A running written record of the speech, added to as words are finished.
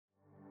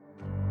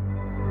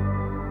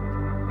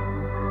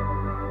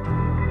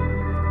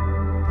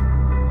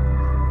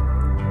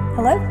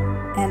Hello,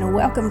 and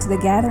welcome to the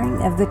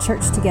gathering of the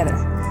church together.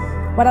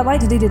 What I'd like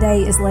to do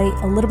today is lay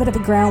a little bit of a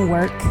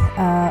groundwork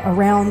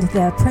around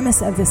the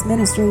premise of this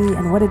ministry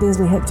and what it is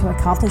we hope to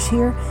accomplish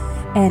here,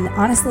 and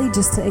honestly,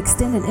 just to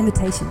extend an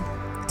invitation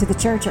to the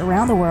church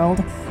around the world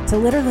to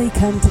literally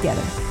come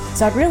together.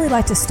 So I'd really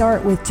like to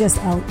start with just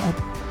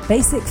a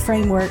basic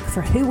framework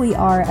for who we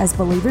are as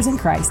believers in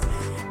Christ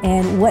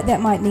and what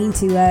that might mean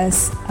to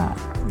us,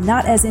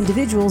 not as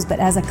individuals, but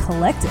as a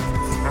collective.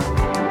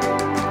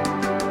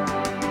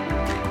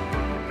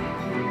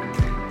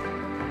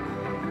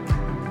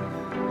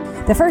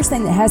 The first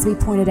thing that has to be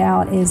pointed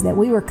out is that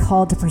we were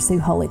called to pursue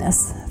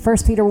holiness. 1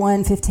 Peter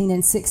 1, 15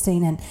 and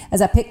 16. And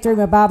as I pick through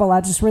my Bible, I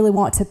just really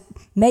want to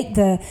make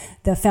the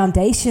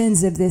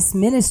foundations of this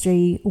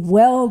ministry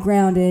well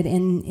grounded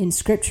in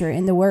Scripture,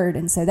 in the Word.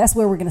 And so that's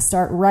where we're going to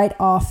start right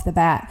off the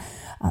bat.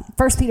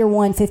 1 Peter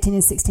 1, 15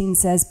 and 16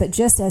 says, "But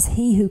just as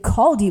he who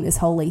called you is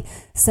holy,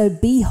 so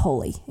be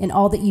holy in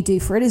all that you do.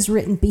 For it is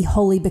written, be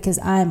holy because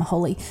I am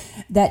holy."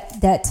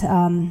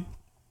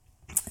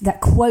 That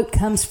quote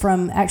comes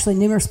from actually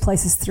numerous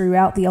places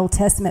throughout the Old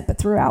Testament, but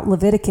throughout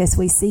Leviticus,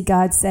 we see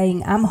God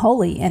saying, "I'm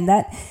holy," and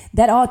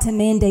that ought to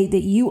mandate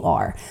that you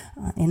are.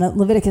 In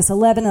Leviticus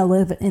 11,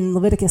 in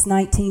Leviticus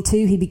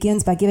 19:2, he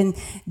begins by giving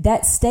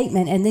that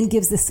statement and then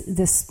gives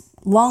this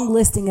long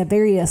listing of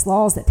various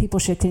laws that people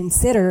should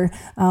consider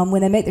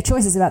when they make their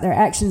choices about their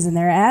actions and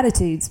their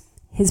attitudes.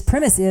 His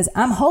premise is,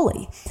 I'm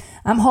holy.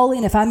 I'm holy,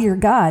 and if I'm your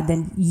God,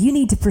 then you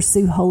need to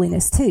pursue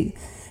holiness too.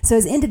 So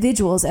as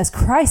individuals, as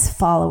Christ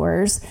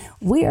followers,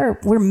 we're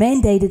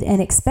mandated and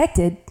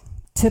expected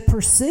to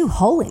pursue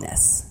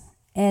holiness.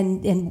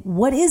 And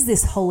what is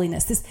this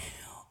holiness?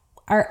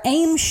 Our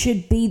aim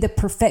should be the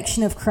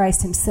perfection of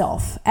Christ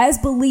himself. As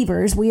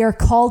believers, we are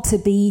called to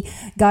be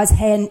God's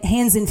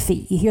hands and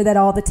feet. You hear that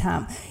all the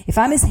time. If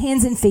I'm his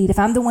hands and feet, if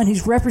I'm the one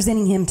who's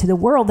representing him to the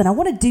world, then I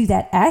want to do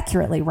that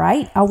accurately,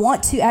 right? I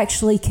want to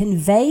actually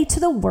convey to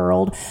the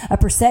world a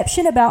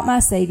perception about my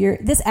Savior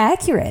that's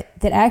accurate,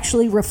 that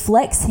actually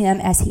reflects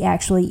him as he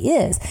actually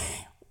is.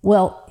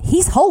 Well,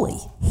 he's holy,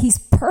 he's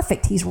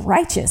perfect, he's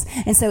righteous.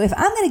 And so if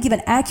I'm going to give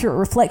an accurate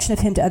reflection of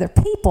him to other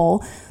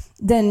people,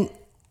 then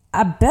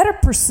I better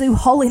pursue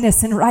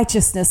holiness and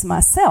righteousness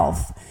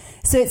myself.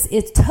 So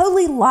it's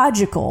totally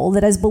logical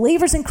that as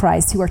believers in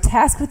Christ who are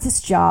tasked with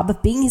this job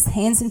of being his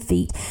hands and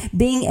feet,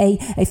 being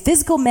a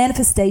physical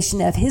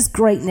manifestation of his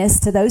greatness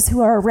to those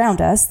who are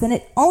around us, then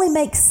it only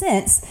makes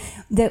sense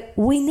that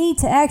we need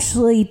to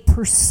actually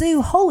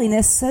pursue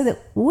holiness so that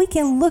we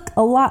can look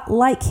a lot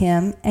like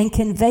him and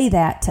convey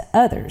that to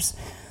others.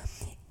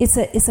 It's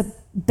a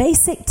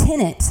basic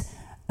tenet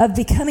of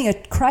becoming a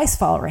Christ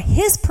follower.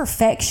 His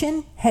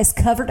perfection has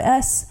covered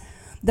us.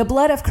 The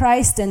blood of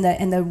Christ and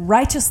the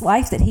righteous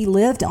life that he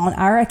lived on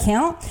our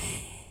account,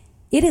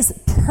 it is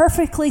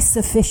perfectly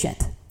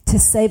sufficient to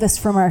save us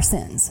from our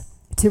sins,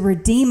 to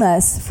redeem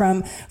us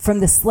from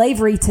the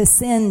slavery to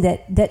sin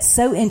that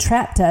so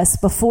entrapped us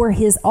before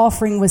his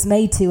offering was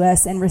made to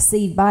us and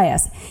received by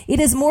us. It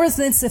is more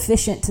than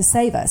sufficient to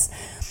save us.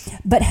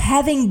 But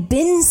having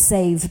been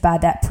saved by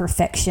that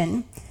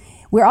perfection,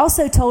 we're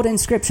also told in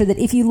Scripture that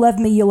if you love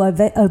me, you'll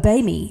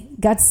obey me.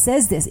 God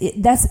says this.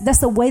 That's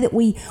the way that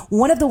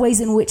one of the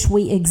ways in which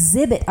we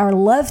exhibit our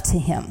love to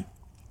him.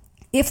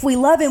 If we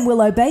love him,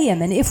 we'll obey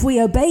him. And if we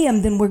obey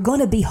him, then we're going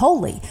to be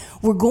holy.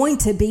 We're going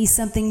to be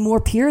something more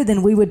pure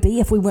than we would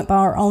be if we went by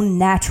our own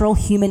natural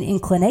human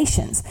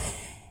inclinations.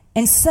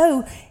 And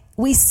so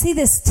we see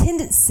this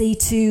tendency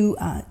to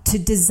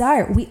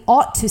desire. We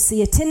ought to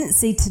see a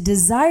tendency to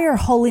desire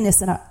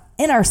holiness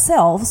in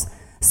ourselves,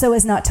 so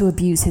as not to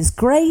abuse his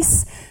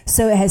grace,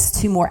 so as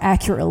to more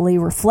accurately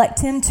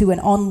reflect him to an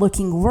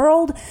onlooking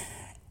world,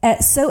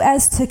 so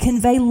as to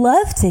convey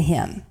love to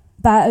him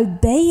by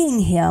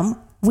obeying him,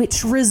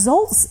 which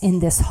results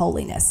in this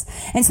holiness.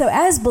 And so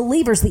as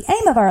believers, the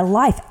aim of our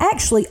life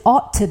actually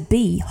ought to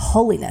be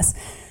holiness.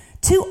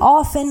 Too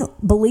often,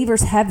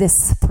 believers have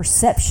this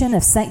perception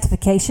of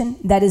sanctification.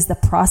 That is the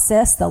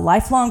process, the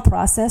lifelong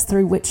process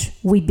through which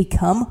we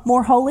become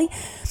more holy.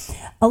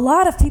 A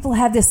lot of people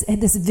have this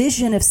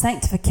vision of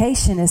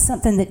sanctification as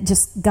something that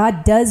just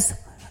God does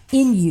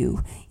in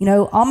you. You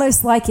know,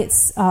 almost like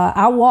it's,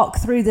 I walk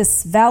through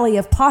this valley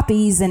of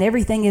poppies and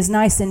everything is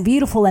nice and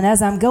beautiful, and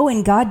as I'm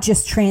going, God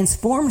just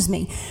transforms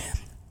me.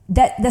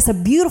 That's a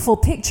beautiful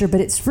picture,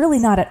 but it's really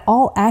not at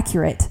all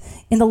accurate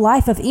in the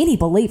life of any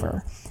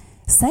believer.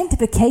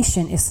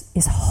 Sanctification is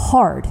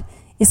hard.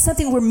 It's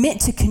something we're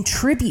meant to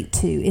contribute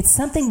to. It's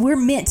something we're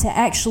meant to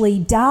actually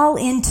dial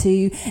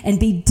into and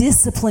be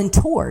disciplined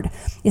toward.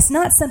 It's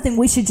not something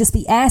we should just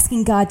be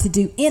asking God to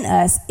do in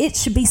us. It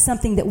should be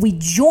something that we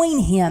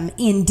join him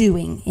in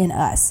doing in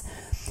us.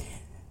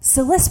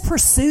 So let's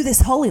pursue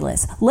this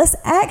holiness. Let's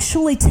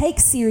actually take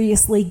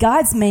seriously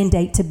God's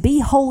mandate to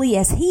be holy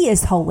as he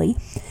is holy.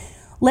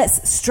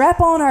 Let's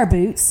strap on our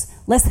boots.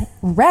 Let's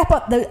wrap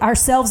up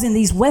ourselves in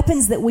these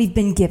weapons that we've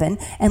been given,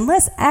 and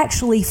let's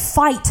actually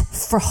fight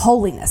for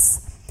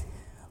holiness.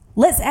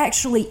 Let's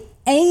actually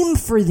aim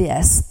for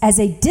this as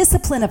a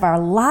discipline of our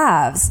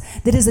lives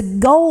that is a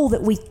goal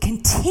that we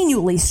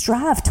continually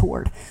strive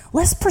toward.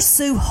 Let's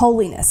pursue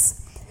holiness.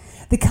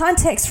 The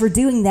context for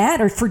doing that,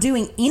 or for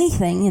doing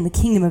anything in the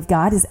kingdom of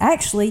God, is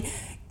actually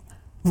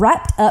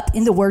wrapped up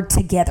in the word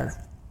together.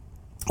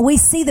 We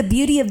see the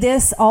beauty of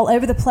this all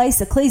over the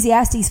place.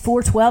 Ecclesiastes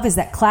 4:12 is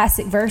that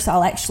classic verse.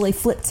 I'll actually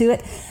flip to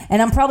it,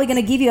 and I'm probably going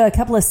to give you a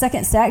couple of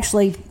seconds to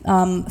actually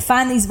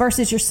find these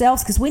verses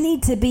yourselves, because we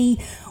need to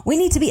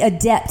be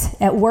adept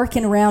at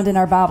working around in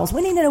our Bibles.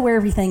 We need to know where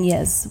everything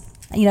is.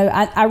 You know,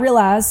 I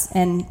realize,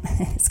 and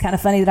it's kind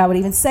of funny that I would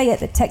even say it,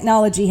 that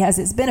technology has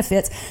its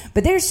benefits,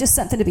 but there's just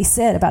something to be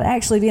said about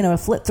actually being able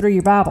to flip through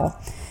your Bible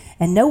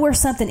and know where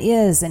something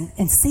is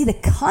and see the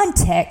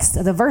context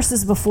of the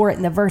verses before it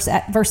and the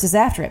verses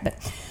after it. But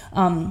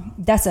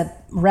that's a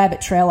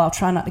rabbit trail I'll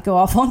try not to go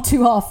off on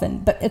too often.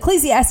 But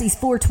Ecclesiastes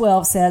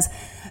 4:12 says,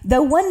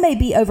 though one may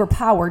be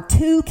overpowered,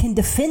 two can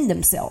defend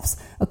themselves.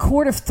 A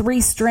cord of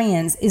 3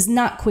 strands is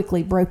not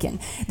quickly broken.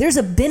 There's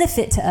a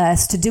benefit to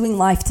us to doing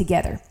life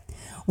together.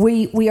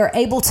 We are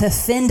able to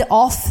fend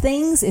off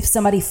things. If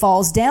somebody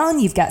falls down,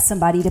 you've got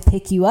somebody to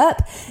pick you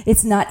up.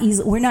 It's not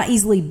easy. We're not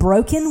easily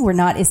broken. We're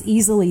not as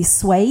easily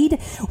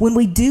swayed when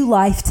we do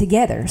life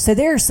together. So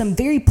there are some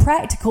very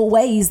practical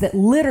ways that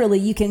literally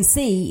you can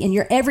see in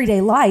your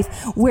everyday life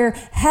where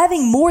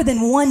having more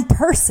than one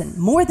person,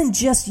 more than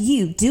just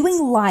you,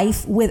 doing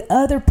life with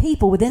other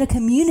people within a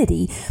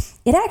community,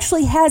 it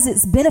actually has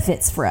its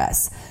benefits for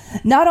us.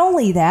 Not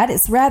only that,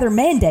 it's rather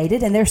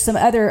mandated, and there's some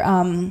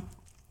other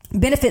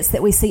benefits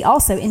that we see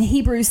also in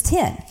Hebrews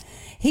 10.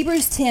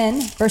 Hebrews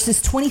 10,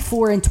 verses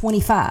 24 and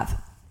 25.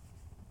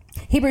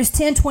 Hebrews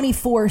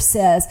 10:24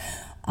 says,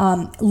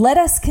 let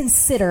us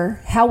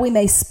consider how we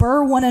may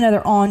spur one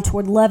another on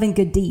toward love and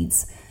good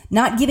deeds,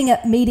 not giving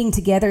up meeting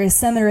together as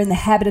some are in the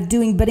habit of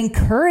doing, but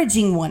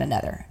encouraging one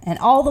another, and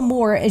all the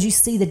more as you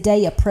see the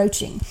day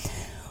approaching.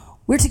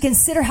 We're to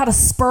consider how to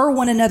spur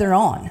one another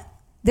on.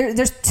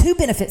 There's 2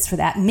 benefits for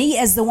that. Me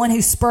as the one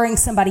who's spurring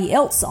somebody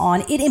else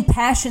on, it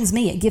impassions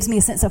me. It gives me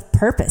a sense of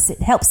purpose.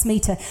 It helps me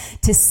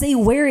to see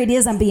where it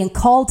is I'm being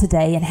called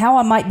today and how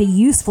I might be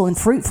useful and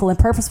fruitful and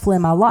purposeful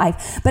in my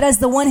life. But as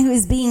the one who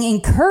is being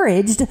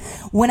encouraged,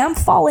 when I'm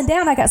falling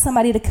down, I got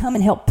somebody to come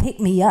and help pick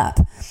me up.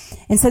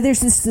 And so there's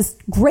this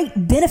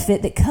great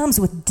benefit that comes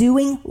with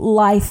doing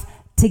life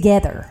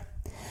together.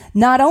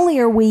 Not only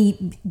are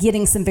we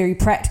getting some very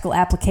practical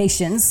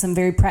applications, some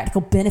very practical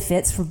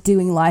benefits from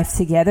doing life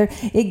together,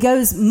 it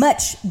goes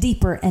much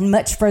deeper and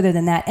much further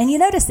than that. And you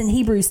notice in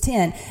Hebrews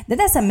 10 that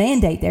that's a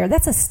mandate there.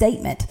 That's a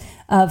statement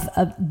of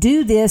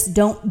do this,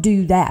 don't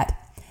do that.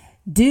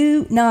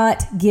 Do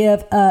not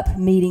give up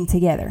meeting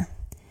together.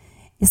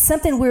 It's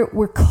something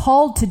we're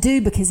called to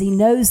do because he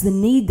knows the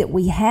need that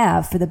we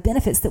have for the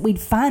benefits that we'd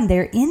find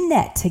there in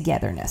that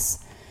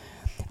togetherness.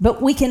 But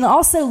we can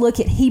also look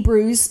at at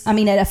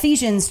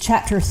Ephesians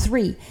chapter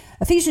 3.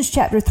 Ephesians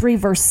chapter 3,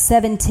 verse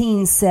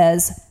 17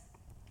 says,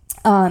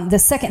 the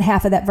second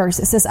half of that verse,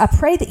 it says, I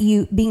pray that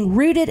you, being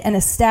rooted and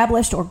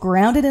established or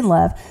grounded in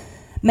love,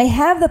 may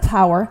have the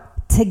power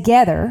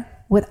together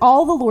with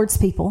all the Lord's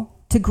people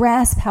to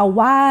grasp how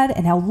wide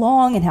and how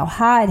long and how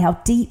high and how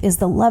deep is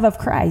the love of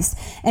Christ,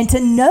 and to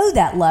know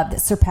that love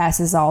that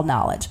surpasses all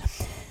knowledge.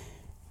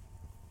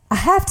 I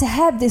have to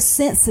have this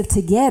sense of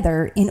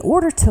together in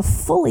order to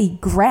fully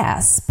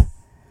grasp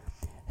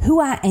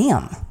who I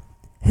am,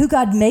 who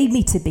God made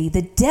me to be,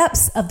 the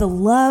depths of the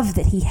love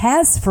that he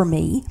has for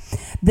me,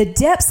 the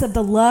depths of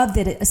the love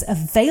that is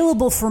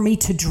available for me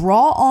to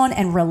draw on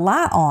and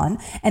rely on,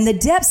 and the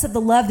depths of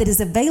the love that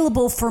is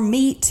available for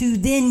me to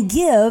then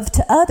give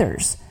to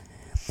others.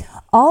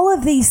 All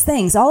of these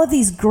things,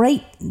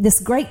 this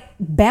great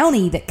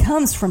bounty that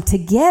comes from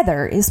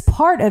together is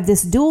part of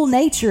this dual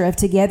nature of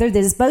together that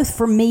is both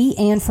for me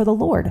and for the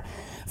Lord.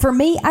 For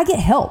me, I get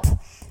help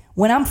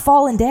when I'm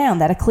falling down,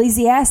 that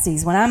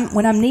Ecclesiastes, when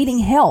I'm needing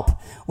help,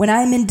 when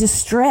I'm in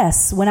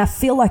distress, when I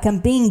feel like I'm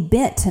being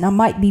bent and I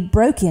might be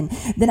broken,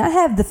 then I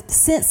have the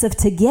sense of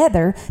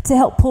together to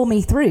help pull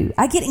me through.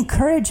 I get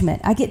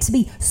encouragement. I get to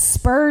be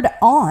spurred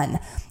on.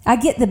 I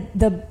get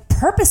the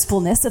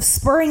purposefulness of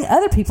spurring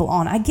other people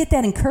on. I get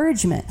that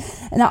encouragement.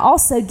 And I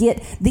also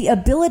get the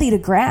ability to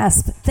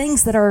grasp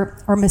things that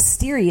are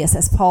mysterious,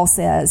 as Paul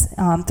says,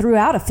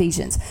 throughout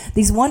Ephesians.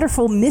 These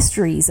wonderful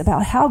mysteries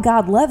about how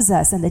God loves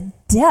us and the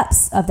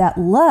depths of that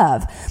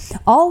love.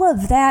 All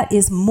of that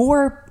is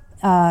more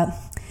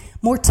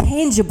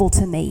tangible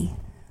to me,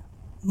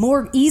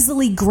 more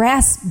easily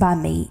grasped by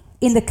me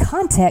in the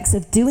context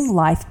of doing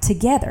life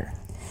together.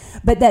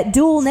 But that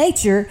dual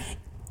nature,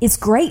 it's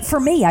great for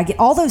me. I get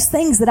all those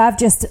things that I've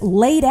just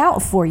laid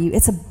out for you.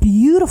 It's a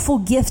beautiful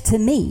gift to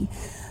me.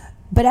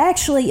 But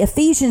actually,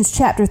 Ephesians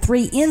chapter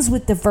 3 ends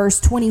with the verse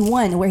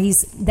 21, where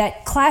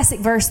that classic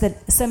verse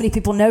that so many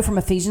people know from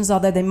Ephesians,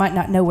 although they might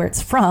not know where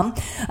it's from.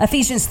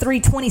 Ephesians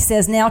 3:20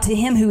 says, now to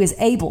him who is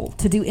able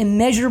to do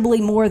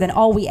immeasurably more than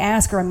all we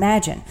ask or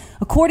imagine,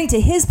 according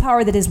to his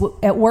power that is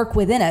at work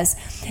within us.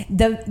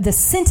 The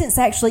sentence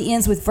actually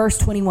ends with verse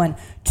 21.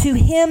 To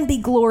him be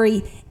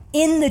glory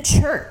in the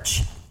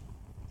church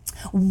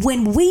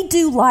When we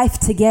do life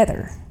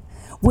together,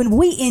 when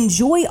we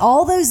enjoy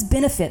all those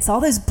benefits,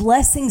 all those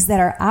blessings that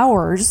are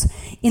ours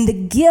in the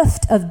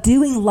gift of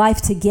doing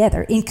life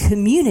together in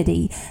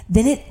community,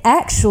 then it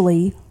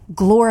actually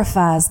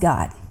glorifies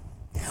God,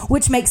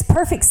 which makes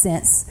perfect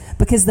sense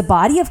because the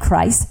body of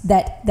Christ,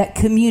 that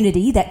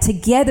community, that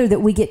together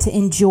that we get to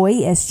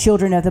enjoy as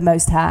children of the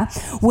Most High,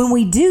 when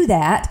we do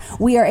that,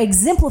 we are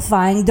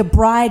exemplifying the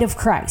bride of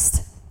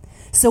Christ.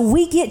 So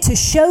we get to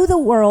show the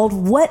world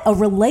what a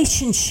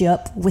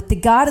relationship with the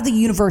God of the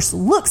universe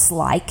looks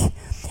like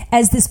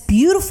as this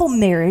beautiful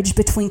marriage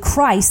between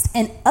Christ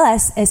and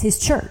us as his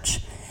church.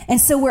 And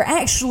so we're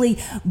actually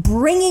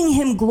bringing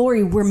him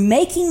glory. We're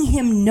making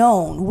him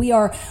known. We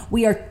are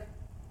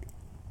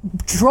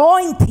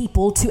drawing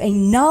people to a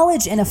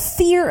knowledge and a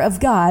fear of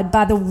God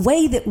by the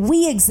way that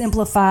we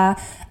exemplify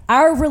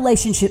our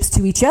relationships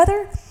to each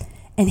other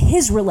and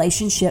his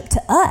relationship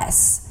to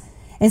us.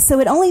 And so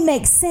it only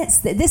makes sense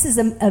that this is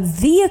a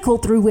vehicle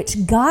through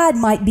which God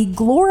might be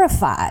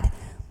glorified.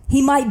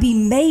 He might be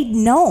made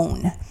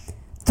known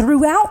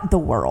throughout the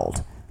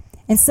world.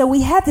 And so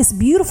we have this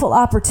beautiful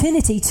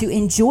opportunity to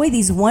enjoy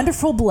these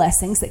wonderful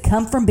blessings that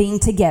come from being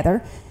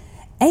together,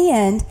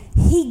 and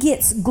he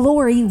gets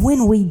glory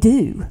when we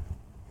do.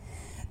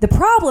 The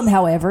problem,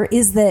 however,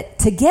 is that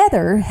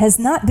together has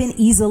not been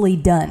easily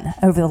done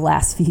over the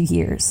last few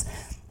years.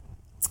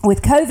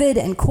 With COVID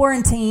and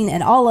quarantine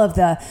and all of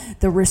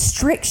the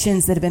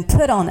restrictions that have been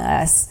put on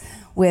us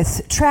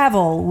with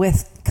travel,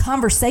 with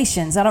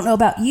conversations. I don't know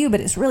about you, but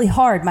it's really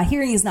hard. My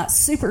hearing is not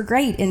super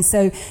great. And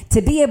so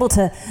to be able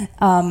to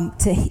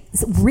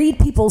read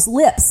people's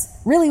lips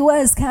really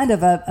was kind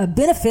of a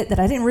benefit that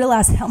I didn't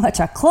realize how much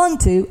I clung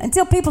to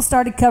until people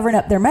started covering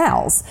up their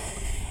mouths.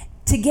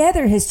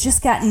 Together has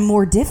just gotten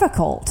more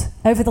difficult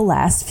over the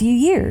last few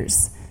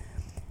years.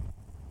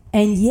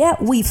 And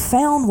yet we've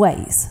found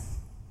ways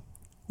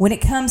when it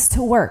comes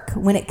to work,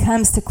 when it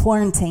comes to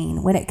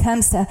quarantine, when it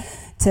comes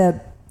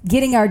to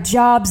getting our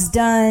jobs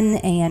done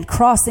and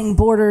crossing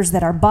borders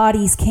that our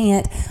bodies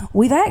can't,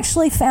 we've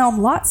actually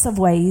found lots of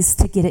ways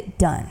to get it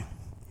done.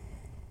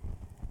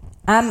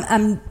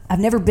 I've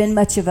never been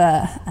much of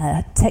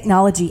a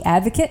technology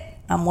advocate.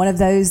 I'm one of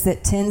those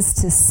that tends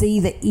to see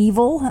the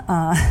evil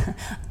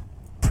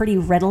pretty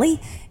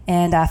readily,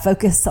 and I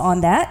focus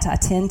on that. I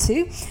tend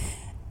to.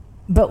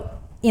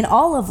 But in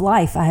all of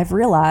life, I have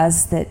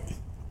realized that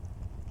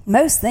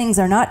most things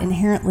are not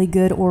inherently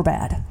good or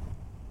bad.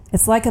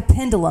 It's like a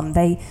pendulum.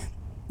 They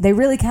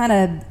really kind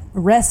of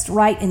rest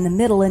right in the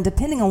middle, and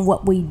depending on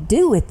what we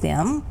do with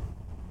them,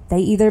 they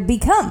either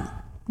become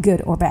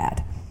good or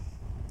bad.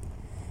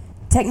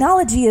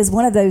 Technology is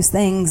one of those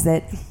things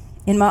that,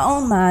 in my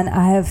own mind,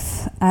 I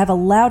have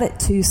allowed it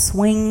to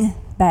swing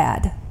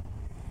bad.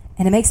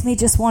 And it makes me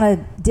just want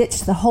to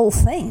ditch the whole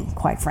thing,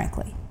 quite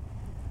frankly,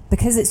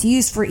 because it's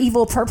used for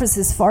evil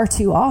purposes far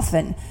too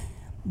often.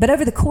 But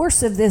over the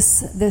course of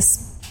this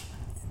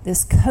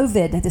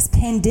COVID, this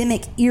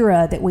pandemic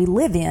era that we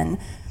live in,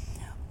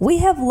 we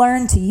have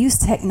learned to use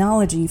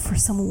technology for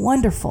some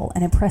wonderful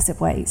and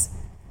impressive ways.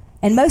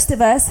 And most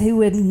of us who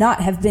would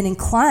not have been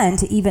inclined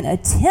to even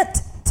attempt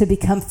to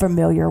become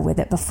familiar with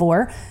it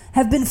before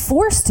have been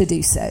forced to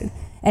do so.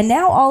 And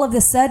now all of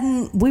a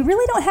sudden, we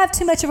really don't have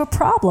too much of a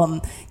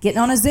problem getting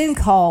on a Zoom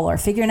call or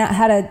figuring out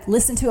how to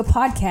listen to a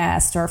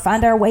podcast or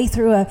find our way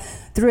through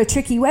a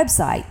tricky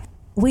website.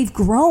 We've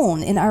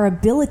grown in our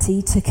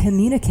ability to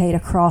communicate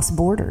across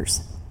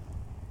borders.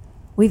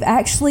 We've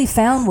actually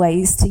found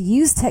ways to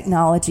use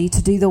technology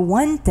to do the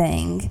one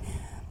thing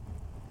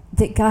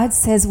that God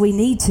says we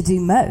need to do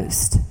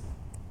most,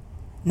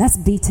 and that's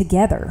be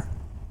together.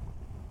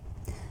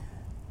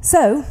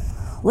 So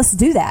let's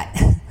do that.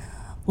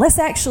 Let's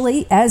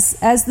actually, as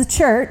the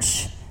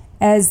church,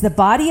 as the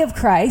body of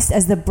Christ,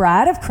 as the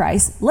bride of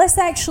Christ, let's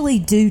actually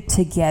do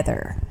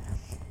together.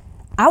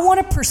 I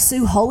want to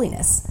pursue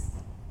holiness.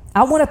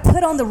 I want to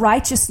put on the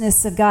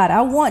righteousness of God.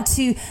 I want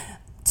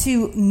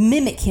to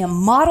mimic him,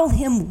 model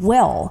him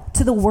well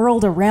to the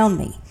world around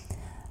me.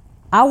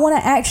 I want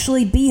to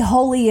actually be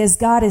holy as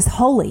God is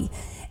holy.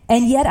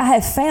 And yet I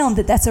have found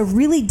that that's a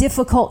really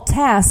difficult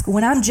task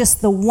when I'm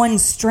just the one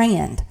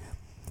strand.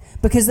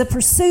 Because the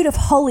pursuit of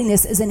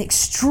holiness is an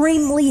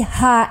extremely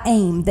high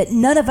aim that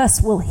none of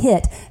us will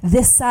hit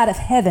this side of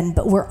heaven,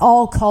 but we're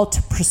all called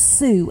to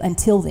pursue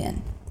until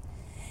then.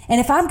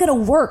 And if I'm going to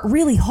work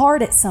really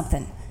hard at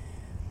something,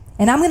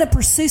 and I'm going to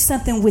pursue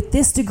something with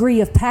this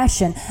degree of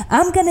passion,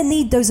 I'm going to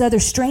need those other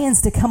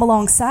strands to come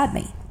alongside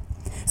me.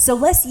 So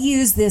let's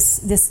use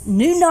this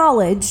new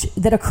knowledge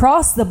that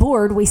across the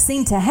board we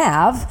seem to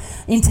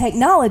have in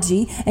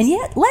technology, and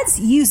yet let's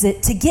use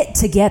it to get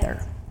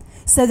together.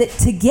 So that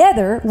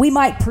together we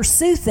might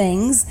pursue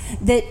things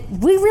that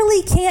we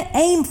really can't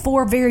aim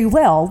for very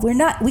well.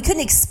 We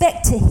couldn't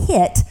expect to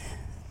hit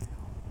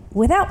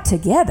without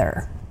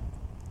together.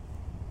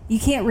 You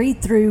can't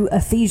read through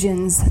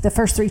Ephesians, the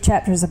first 3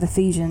 chapters of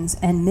Ephesians,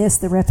 and miss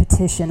the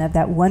repetition of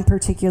that one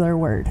particular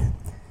word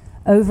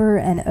over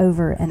and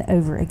over and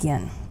over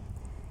again.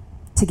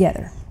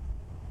 Together.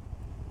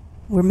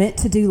 We're meant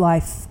to do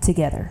life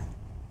together.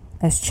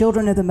 as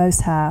children of the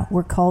Most High,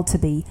 we're called to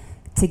be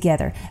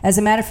together. As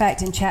a matter of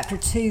fact, in chapter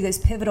 2, those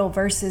pivotal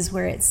verses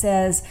where it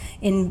says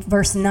in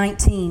verse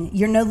 19,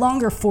 you're no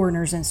longer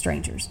foreigners and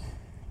strangers.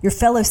 You're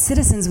fellow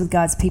citizens with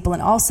God's people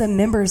and also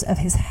members of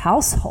his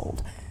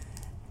household.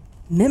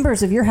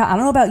 Members of your house. I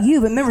don't know about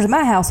you, but members of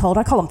my household,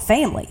 I call them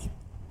family.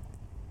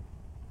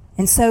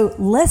 And so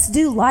let's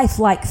do life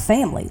like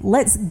family.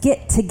 Let's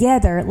get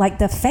together like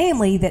the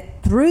family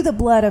that through the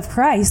blood of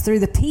Christ, through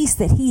the peace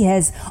that he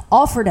has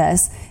offered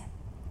us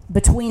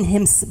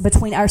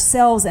between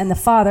ourselves and the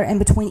Father, and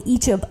between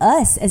each of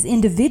us as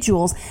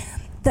individuals,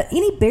 that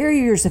any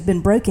barriers have been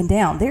broken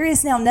down. There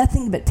is now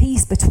nothing but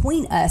peace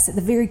between us at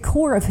the very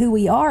core of who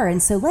we are.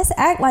 And so let's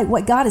act like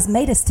what God has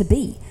made us to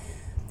be.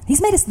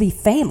 He's made us to be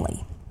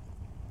family.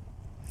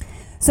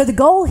 So the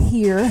goal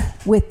here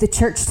with the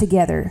church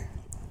together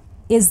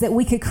is that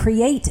we could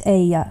create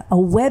a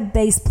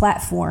web-based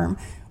platform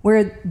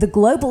where the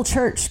global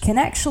church can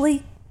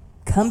actually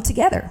come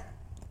together,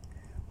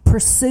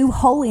 pursue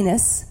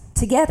holiness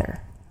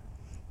together,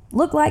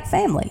 look like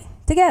family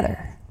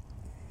together.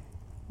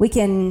 We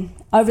can,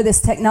 over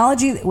this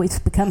technology that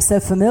we've become so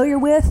familiar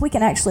with, we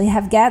can actually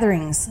have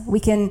gatherings. We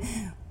can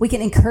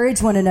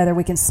encourage one another.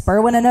 We can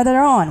spur one another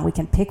on. We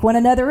can pick one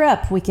another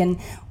up. We can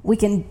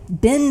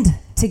bend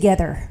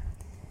together.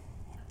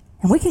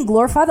 And we can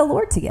glorify the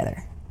Lord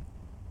together.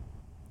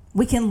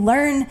 We can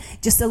learn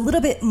just a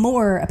little bit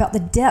more about the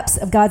depths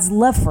of God's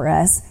love for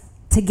us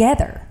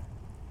together.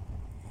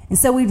 And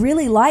so we'd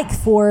really like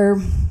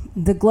for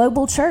the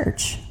global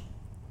church,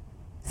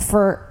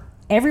 for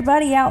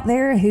everybody out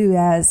there who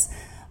has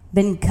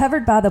been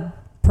covered by the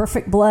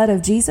perfect blood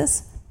of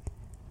Jesus,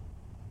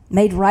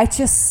 made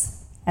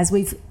righteous as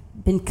we've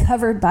been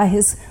covered by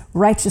his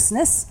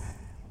righteousness,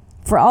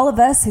 for all of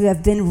us who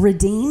have been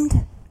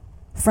redeemed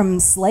from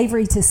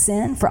slavery to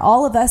sin, for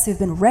all of us who've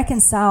been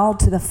reconciled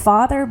to the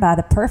Father by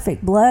the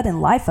perfect blood and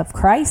life of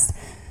Christ,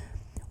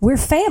 we're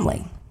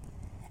family.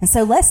 And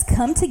so let's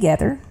come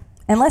together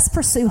and let's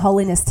pursue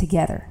holiness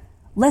together.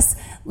 Let's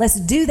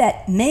do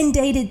that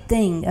mandated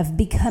thing of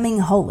becoming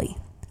holy.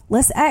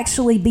 Let's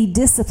actually be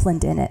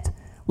disciplined in it.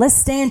 Let's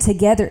stand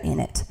together in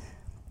it.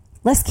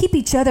 Let's keep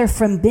each other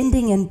from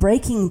bending and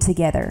breaking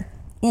together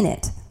in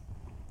it.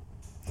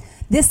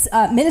 This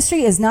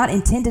ministry is not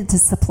intended to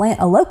supplant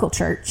a local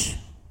church.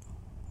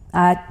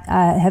 I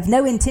have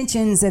no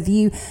intentions of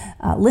you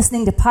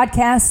listening to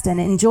podcasts and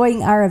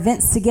enjoying our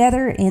events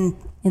together in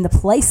the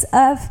place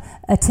of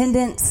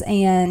attendance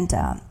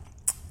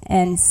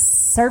and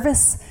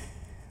service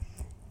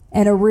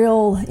and a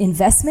real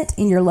investment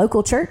in your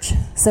local church.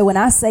 So when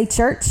I say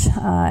church,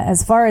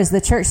 as far as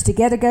the church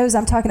together goes,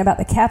 I'm talking about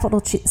the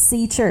capital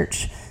C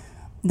church,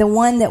 the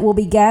one that will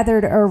be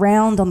gathered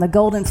around on the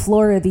golden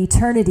floor of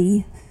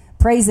eternity,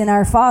 praising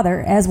our Father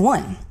as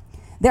one.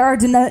 There are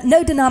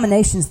no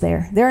denominations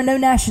there. There are no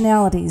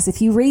nationalities. If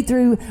you read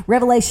through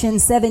Revelation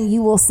 7,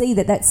 you will see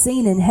that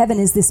scene in heaven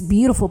is this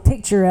beautiful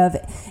picture of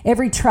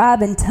every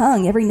tribe and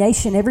tongue, every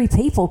nation, every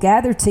people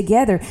gathered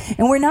together.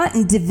 And we're not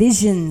in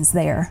divisions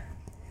there.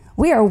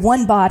 We are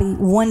one body,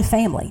 one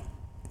family.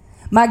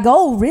 My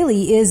goal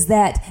really is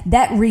that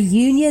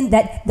reunion,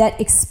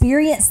 that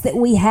experience that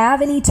we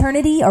have in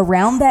eternity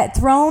around that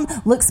throne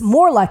looks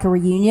more like a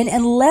reunion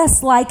and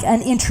less like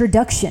an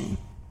introduction.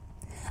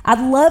 I'd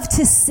love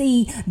to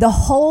see the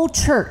whole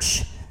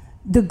church,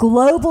 the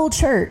global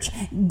church,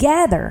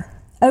 gather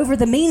over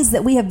the means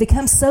that we have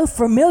become so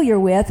familiar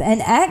with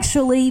and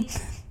actually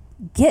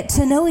get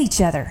to know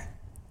each other.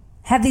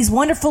 Have these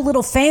wonderful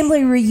little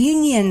family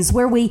reunions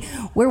where we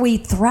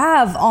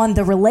thrive on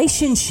the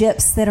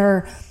relationships that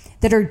are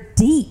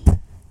deep.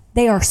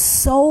 They are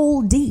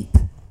soul deep.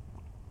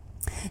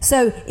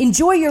 So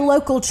enjoy your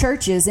local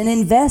churches and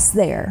invest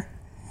there.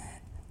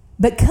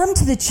 But come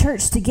to the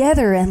church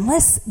together and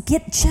let's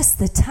get just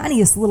the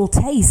tiniest little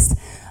taste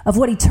of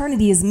what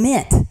eternity is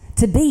meant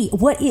to be,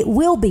 what it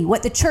will be,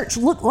 what the church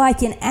looked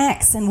like in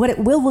Acts and what it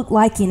will look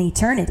like in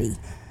eternity.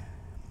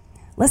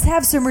 Let's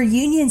have some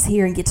reunions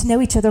here and get to know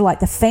each other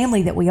like the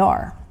family that we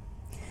are.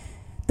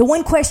 The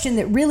one question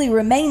that really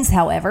remains,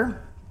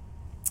 however,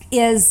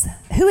 is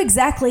who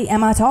exactly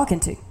am I talking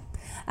to?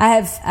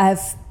 I've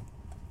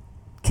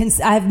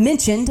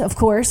mentioned, of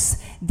course,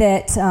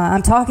 that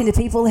I'm talking to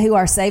people who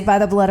are saved by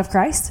the blood of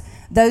Christ,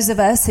 those of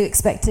us who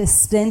expect to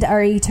spend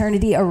our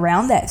eternity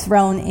around that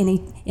throne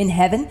in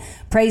heaven,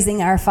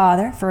 praising our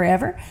Father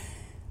forever.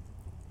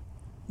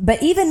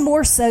 But even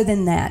more so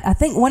than that, I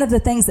think one of the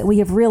things that we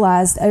have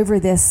realized over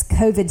this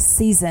COVID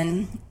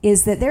season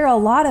is that there are a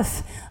lot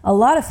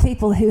of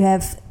people who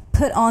have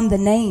put on the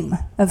name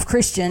of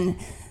Christian,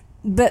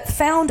 but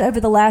found over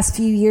the last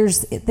few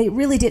years they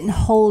really didn't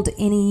hold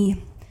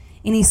any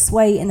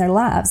sway in their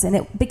lives. And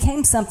it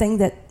became something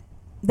that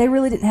they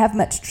really didn't have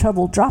much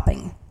trouble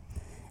dropping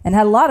and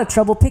had a lot of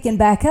trouble picking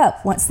back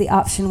up once the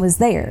option was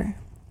there.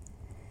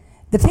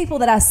 The people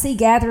that I see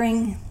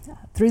gathering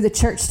through the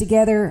church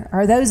together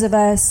are those of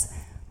us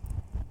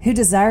who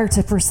desire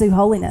to pursue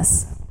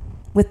holiness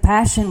with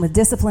passion, with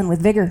discipline,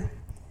 with vigor,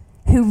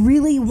 who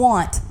really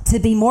want to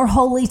be more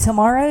holy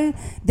tomorrow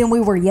than we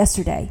were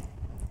yesterday.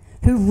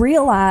 who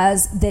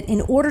realize that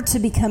in order to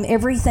become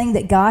everything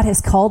that God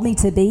has called me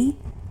to be,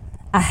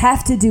 I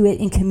have to do it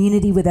in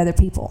community with other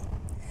people.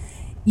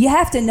 You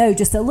have to know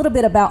just a little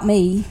bit about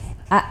me.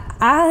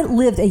 I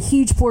lived a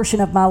huge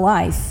portion of my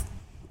life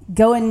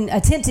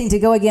attempting to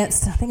go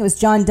against, I think it was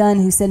John Donne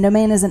who said, no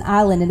man is an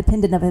island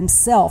independent of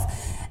himself.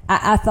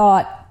 I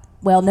thought,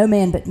 well, no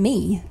man but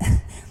me.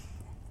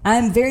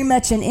 I'm very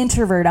much an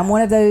introvert. I'm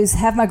one of those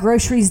have my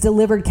groceries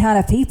delivered kind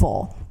of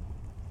people.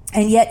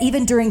 And yet,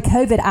 even during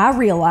COVID, I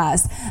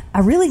realized I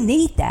really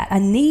need that. I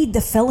need the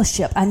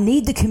fellowship. I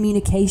need the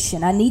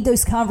communication. I need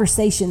those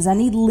conversations. I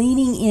need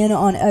leaning in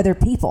on other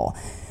people.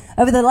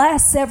 Over the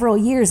last several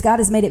years, God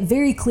has made it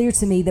very clear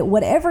to me that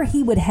whatever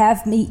He would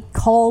have me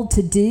called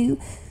to do,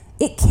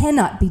 it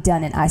cannot be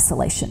done in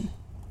isolation.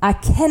 I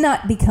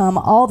cannot become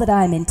all that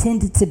I am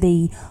intended to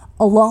be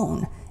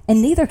alone,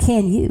 and neither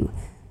can you.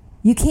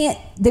 You can't,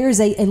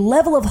 there's a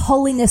level of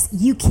holiness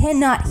you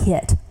cannot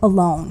hit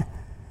alone.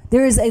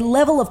 There is a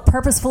level of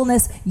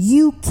purposefulness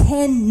you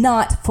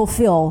cannot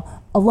fulfill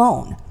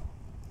alone.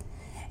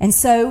 And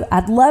so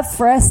I'd love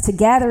for us to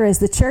gather as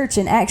the church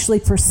and actually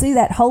pursue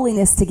that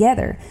holiness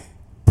together,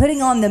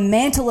 putting on the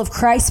mantle of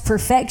Christ's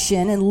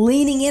perfection and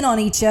leaning in on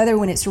each other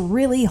when it's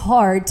really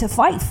hard to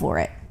fight for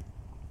it.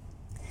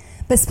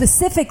 But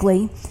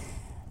specifically,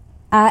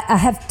 I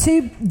have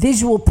two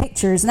visual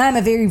pictures, and I'm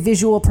a very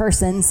visual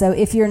person, so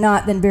if you're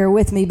not, then bear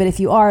with me. But if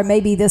you are,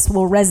 maybe this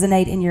will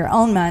resonate in your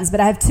own minds.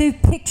 But I have two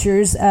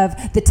pictures of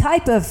the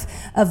type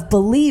of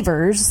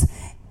believers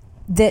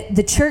that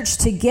the church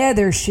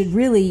together should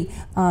really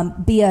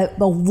be a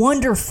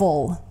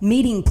wonderful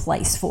meeting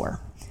place for.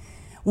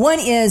 One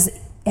is,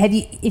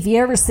 if you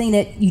ever seen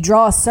it, you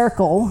draw a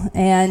circle,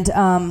 and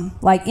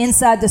like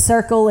inside the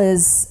circle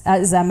is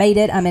I made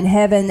it, I'm in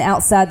heaven.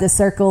 Outside the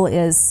circle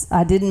is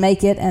I didn't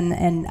make it,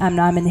 and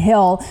I'm in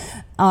hell.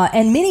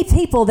 And many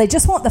people, they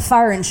just want the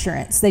fire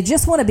insurance. They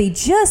just want to be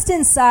just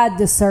inside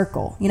the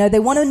circle. You know, they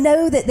want to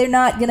know that they're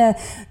not going to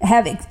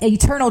have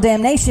eternal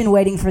damnation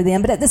waiting for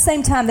them, but at the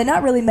same time, they're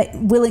not really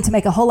willing to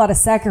make a whole lot of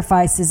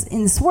sacrifices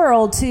in this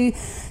world to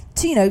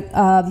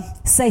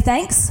say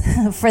thanks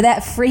for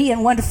that free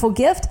and wonderful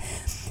gift.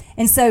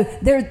 And so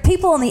there are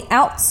people on the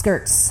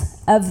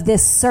outskirts of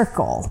this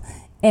circle,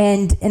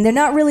 and they're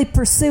not really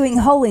pursuing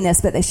holiness,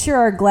 but they sure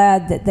are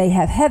glad that they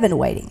have heaven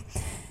waiting.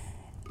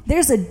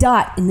 There's a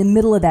dot in the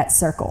middle of that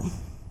circle,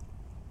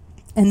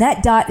 and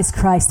that dot is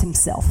Christ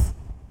Himself.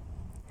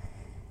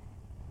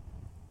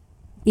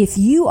 If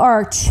you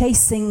are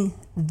chasing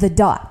the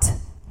dot,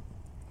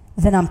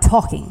 then I'm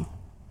talking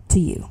to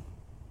you.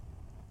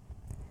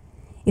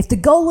 If the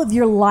goal of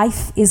your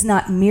life is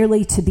not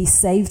merely to be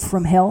saved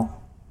from hell,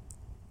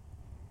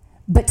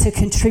 but to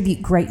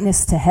contribute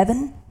greatness to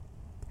heaven,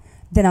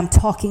 then I'm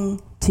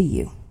talking to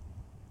you.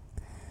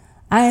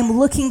 I am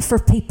looking for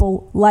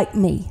people like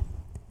me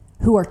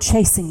who are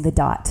chasing the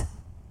dot,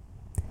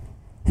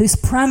 whose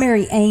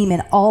primary aim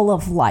in all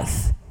of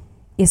life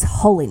is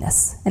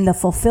holiness and the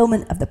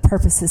fulfillment of the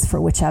purposes for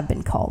which I've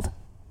been called.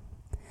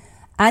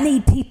 I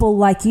need people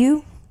like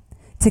you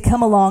to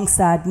come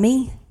alongside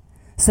me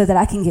so that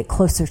I can get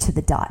closer to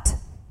the dot.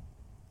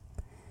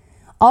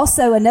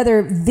 Also,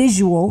 another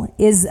visual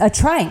is a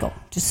triangle,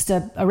 just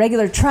a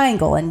regular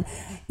triangle. And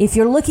if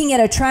you're looking at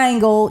a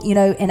triangle, you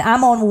know, and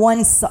I'm on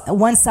one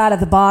side of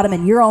the bottom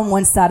and you're on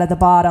one side of the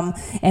bottom,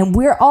 and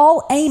we're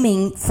all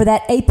aiming for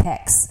that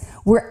apex.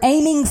 We're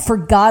aiming for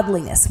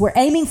godliness. We're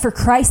aiming for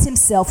Christ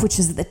Himself, which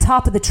is at the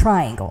top of the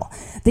triangle.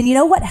 Then you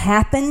know what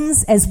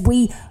happens as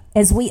we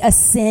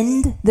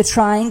ascend the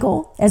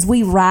triangle, as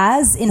we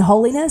rise in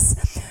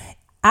holiness?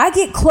 I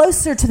get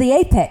closer to the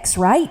apex,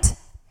 right?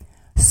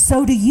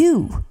 So do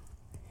you.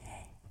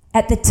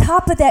 At the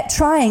top of that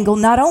triangle,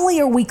 not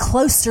only are we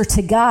closer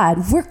to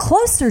God, we're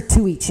closer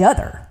to each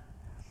other.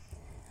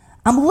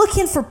 I'm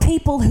looking for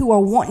people who are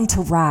wanting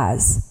to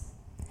rise.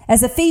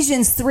 As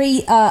Ephesians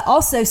 3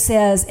 also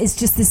says, it's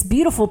just this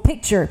beautiful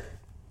picture.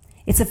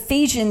 It's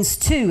Ephesians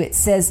 2. It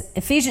says,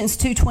 Ephesians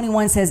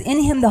 2:21 says,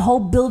 in Him the whole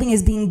building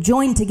is being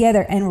joined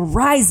together and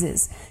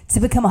rises to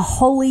become a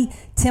holy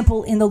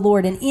temple in the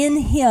Lord. And in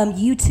Him,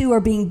 you two are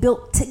being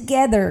built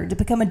together to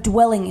become a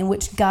dwelling in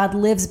which God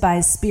lives by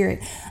His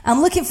Spirit.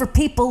 I'm looking for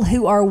people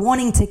who are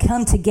wanting to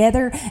come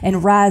together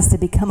and rise to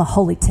become a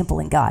holy temple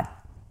in God.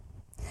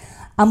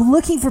 I'm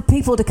looking for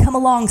people to come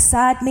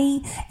alongside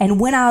me, and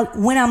when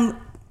I'm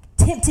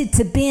tempted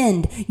to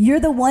bend, you're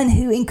the one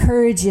who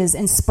encourages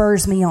and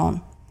spurs me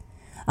on.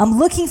 I'm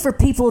looking for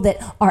people that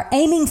are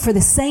aiming for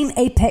the same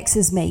apex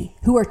as me,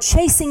 who are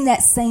chasing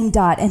that same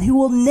dot, and who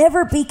will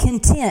never be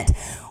content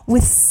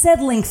with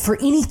settling for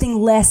anything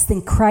less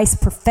than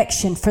Christ's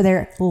perfection for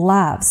their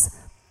lives.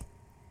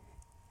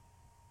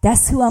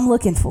 That's who I'm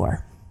looking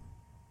for.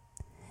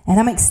 And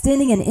I'm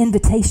extending an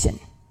invitation.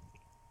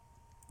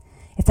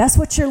 If that's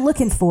what you're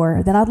looking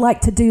for, then I'd like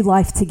to do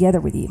life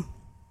together with you.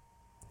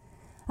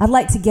 I'd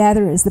like to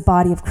gather as the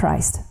body of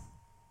Christ.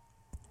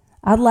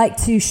 I'd like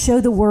to show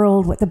the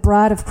world what the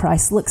bride of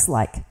Christ looks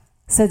like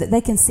so that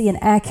they can see an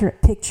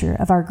accurate picture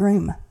of our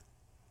groom.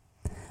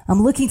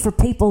 I'm looking for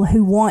people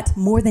who want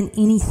more than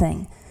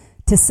anything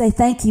to say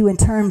thank you in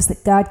terms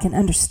that God can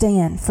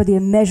understand for the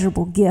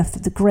immeasurable gift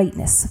of the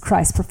greatness of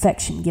Christ's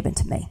perfection given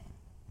to me.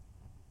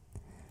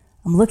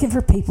 I'm looking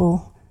for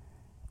people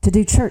to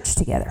do church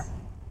together.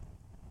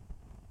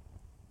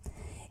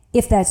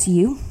 If that's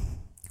you,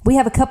 we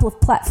have a couple of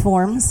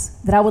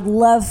platforms that I would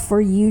love for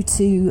you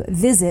to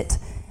visit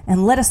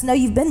and let us know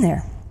you've been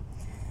there.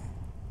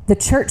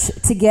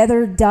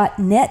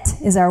 TheChurchTogether.net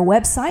is our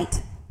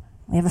website.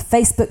 We have a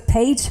Facebook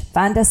page.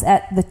 Find us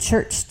at The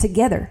Church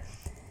Together.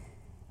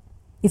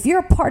 If you're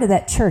a part of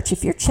that church,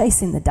 if you're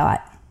chasing the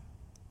dot,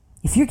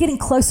 if you're getting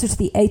closer to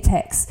the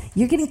apex,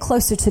 you're getting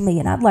closer to me,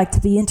 and I'd like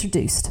to be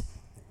introduced.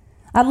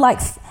 I'd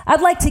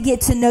like to get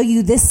to know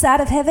you this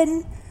side of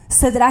heaven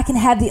so that I can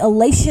have the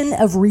elation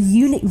of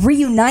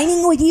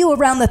reuniting with you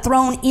around the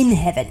throne in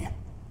heaven.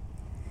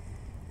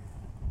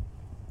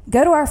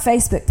 Go to our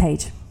Facebook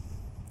page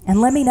and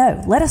let me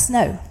know. Let us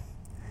know.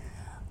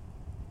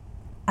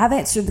 I've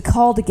answered the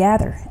call to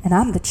gather, and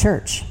I'm the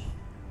church.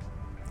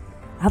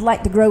 I'd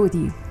like to grow with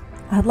you.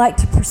 I'd like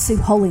to pursue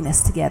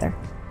holiness together.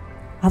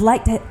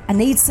 I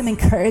need some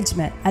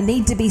encouragement. I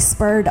need to be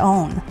spurred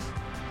on.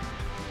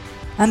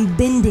 I'm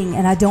bending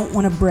and I don't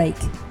want to break.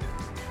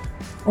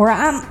 Or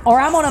I'm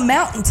on a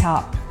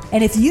mountaintop.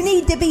 And if you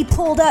need to be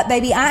pulled up,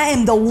 baby, I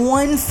am the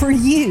one for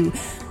you.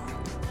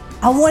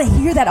 I want to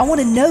hear that. I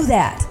want to know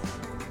that.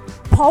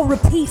 Paul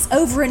repeats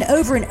over and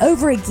over and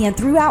over again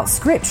throughout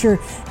Scripture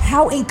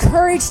how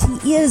encouraged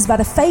he is by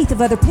the faith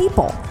of other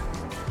people.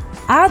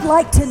 I'd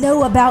like to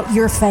know about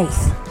your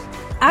faith.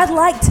 I'd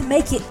like to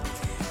make it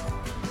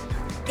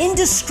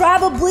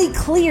indescribably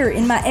clear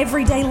in my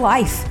everyday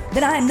life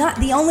that I am not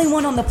the only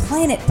one on the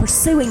planet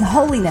pursuing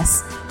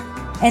holiness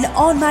and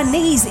on my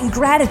knees in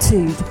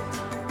gratitude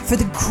for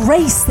the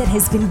grace that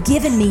has been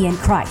given me in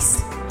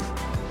Christ.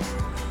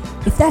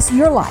 If that's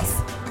your life,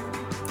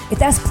 if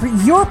that's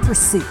your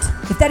pursuit,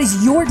 if that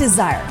is your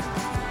desire,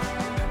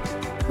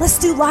 let's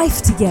do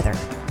life together.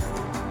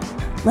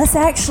 Let's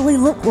actually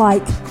look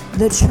like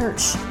the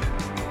church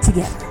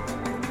together.